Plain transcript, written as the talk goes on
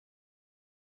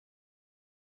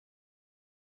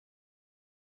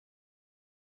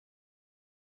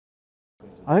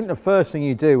I think the first thing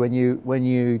you do when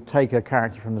you take a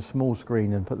character from the small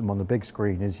screen and put them on the big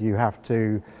screen is you have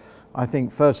to, I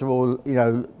think, first of all,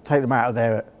 take them out of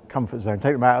their comfort zone,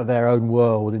 take them out of their own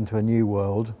world into a new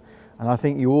world. And I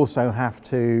think you also have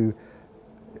to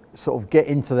sort of get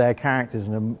into their characters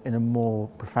in a more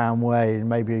profound way, and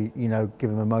maybe, give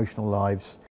them emotional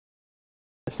lives.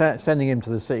 Sending him to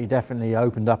the city definitely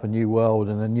opened up a new world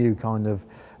and a new kind of,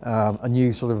 a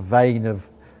new sort of vein of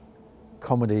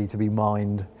comedy to be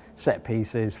mined, set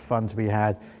pieces, fun to be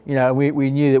had. We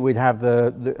knew that we'd have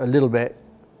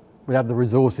we'd have the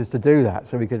resources to do that,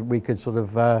 so we could sort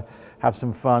of have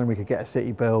some fun. We could get a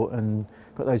city built and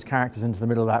put those characters into the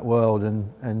middle of that world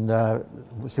and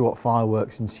see what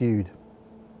fireworks ensued.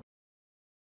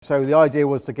 So the idea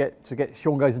was to get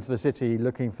Shaun goes into the city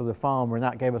looking for the farmer, and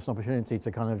that gave us an opportunity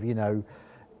to kind of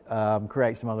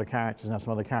create some other characters and have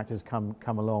some other characters come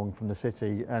along from the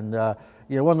city. And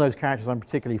one of those characters I'm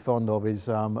particularly fond of is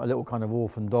a little kind of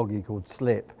orphan doggy called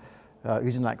Slip,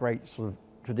 who's in that great sort of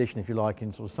tradition, if you like,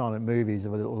 in sort of silent movies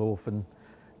of a little orphan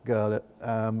girl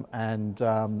and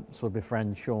sort of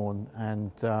befriends Shaun,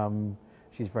 and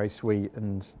she's very sweet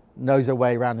and knows her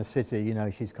way around the city.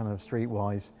 She's kind of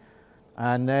streetwise.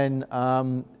 And then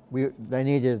they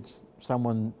needed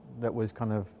someone that was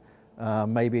kind of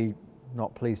maybe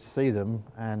not pleased to see them,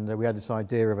 and we had this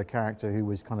idea of a character who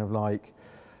was kind of like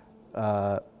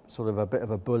sort of a bit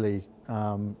of a bully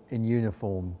in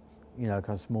uniform, kind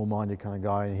of small-minded kind of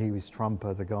guy, and he was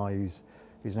Trumper, the guy who's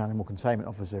an animal containment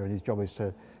officer, and his job is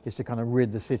to kind of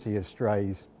rid the city of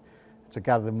strays, to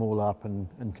gather them all up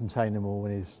and contain them all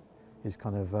in his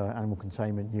kind of animal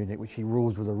containment unit, which he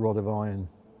rules with a rod of iron.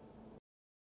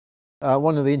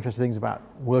 One of the interesting things about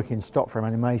working in stop frame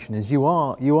animation is you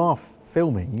are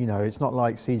filming. It's not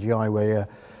like CGI where you're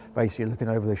basically looking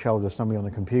over the shoulder of somebody on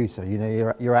the computer.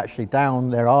 You're actually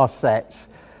down. There are sets.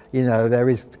 There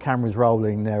is cameras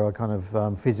rolling. There are kind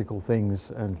of physical things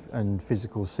and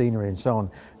physical scenery and so on.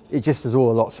 It just is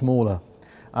all a lot smaller.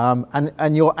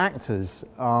 And your actors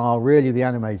are really the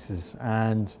animators,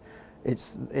 and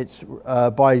it's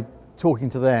by talking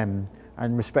to them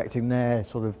and respecting their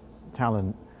sort of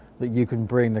talent that you can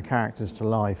bring the characters to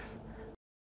life.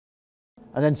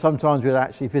 And then sometimes we'll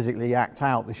actually physically act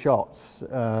out the shots,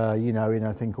 in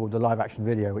a thing called the live action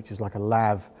video, which is like a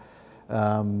lav,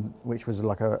 which was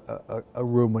like a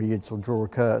room where you'd sort of draw a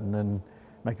curtain and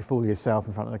make a fool of yourself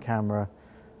in front of the camera.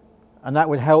 And that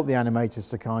would help the animators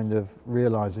to kind of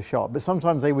realise the shot. But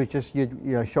sometimes they would just,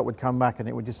 a shot would come back and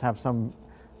it would just have some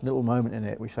little moment in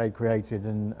it which they'd created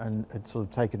and had sort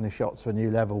of taken the shot to a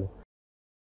new level.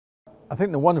 I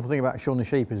think the wonderful thing about Shaun the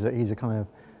Sheep is that he's a kind of,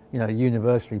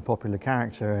 universally popular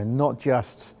character, and not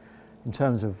just in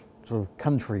terms of sort of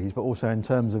countries, but also in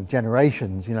terms of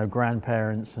generations.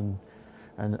 Grandparents and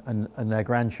their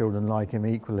grandchildren like him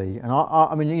equally. And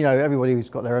I mean, everybody's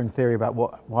got their own theory about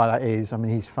why that is. I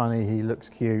mean, he's funny, he looks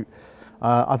cute.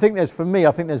 I think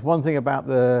there's one thing about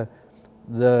the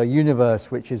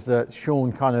universe, which is that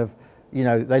Shaun kind of,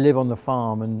 they live on the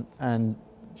farm, and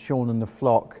Shaun and the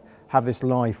flock have this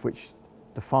life which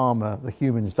the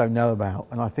humans don't know about.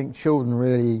 And I think children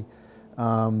really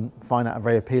find that a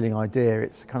very appealing idea.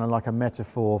 It's kind of like a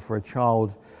metaphor for a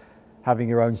child having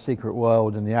your own secret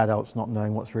world and the adults not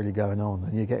knowing what's really going on,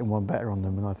 and you're getting one better on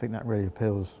them, and I think that really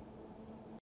appeals.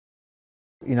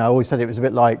 I always said it was a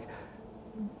bit like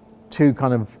two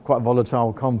kind of quite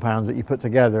volatile compounds that you put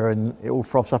together, and it all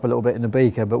froths up a little bit in the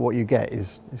beaker, but what you get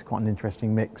is quite an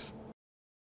interesting mix.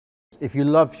 If you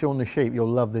love Shaun the Sheep, you'll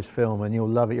love this film, and you'll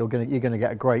love it. You're going to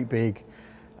get a great big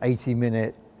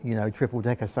 80-minute,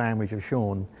 triple-decker sandwich of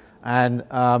Shaun. And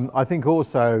I think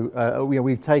also,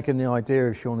 we've taken the idea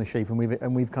of Shaun the Sheep and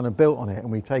we've kind of built on it,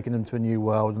 and we've taken them to a new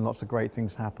world, and lots of great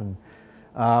things happen.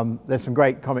 There's some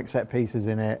great comic set pieces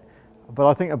in it, but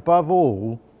I think above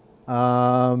all,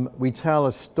 we tell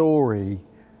a story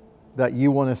that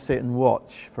you want to sit and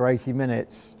watch for 80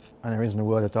 minutes, and there isn't a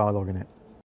word of dialogue in it.